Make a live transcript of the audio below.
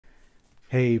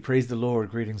Hey, praise the Lord.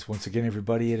 Greetings once again,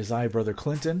 everybody. It is I, Brother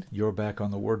Clinton. You're back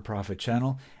on the Word Prophet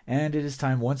channel, and it is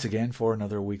time once again for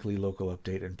another weekly local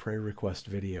update and prayer request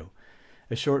video.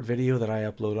 A short video that I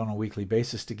upload on a weekly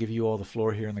basis to give you all the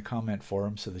floor here in the comment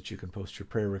forum so that you can post your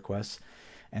prayer requests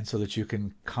and so that you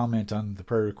can comment on the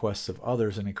prayer requests of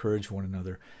others and encourage one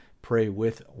another. Pray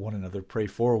with one another, pray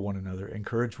for one another,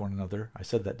 encourage one another. I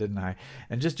said that, didn't I?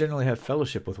 And just generally have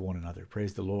fellowship with one another.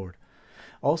 Praise the Lord.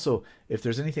 Also, if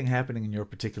there's anything happening in your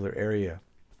particular area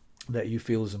that you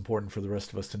feel is important for the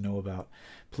rest of us to know about,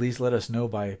 please let us know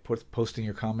by posting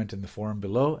your comment in the forum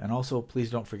below. And also,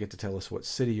 please don't forget to tell us what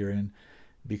city you're in,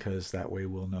 because that way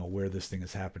we'll know where this thing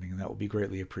is happening, and that will be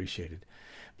greatly appreciated.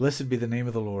 Blessed be the name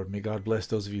of the Lord. May God bless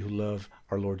those of you who love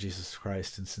our Lord Jesus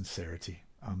Christ in sincerity.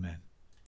 Amen.